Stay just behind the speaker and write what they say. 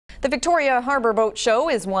The Victoria Harbour Boat Show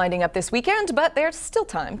is winding up this weekend, but there's still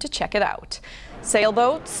time to check it out.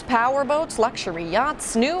 Sailboats, powerboats, luxury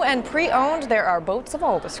yachts, new and pre-owned, there are boats of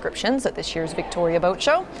all descriptions at this year's Victoria Boat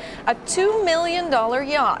Show. A $2 million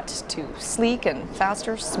yacht to sleek and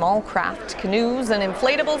faster small craft, canoes and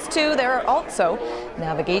inflatables too. There are also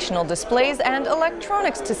navigational displays and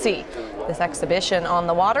electronics to see. This exhibition on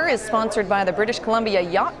the water is sponsored by the British Columbia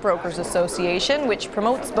Yacht Brokers Association, which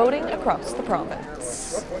promotes boating across the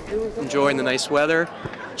province. Enjoying the nice weather,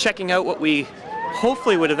 checking out what we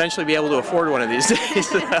hopefully would eventually be able to afford one of these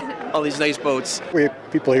days. All these nice boats. We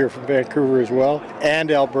have people here from Vancouver as well,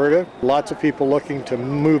 and Alberta. Lots of people looking to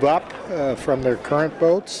move up from their current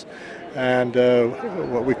boats, and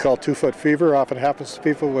what we call 2-foot fever often happens to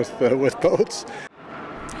people with boats.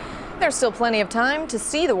 There's still plenty of time to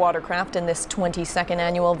see the watercraft in this 22nd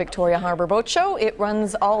annual Victoria Harbour Boat Show. It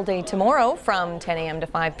runs all day tomorrow from 10 a.m. to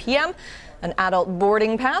 5 p.m. An adult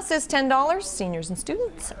boarding pass is $10, seniors and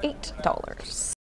students $8.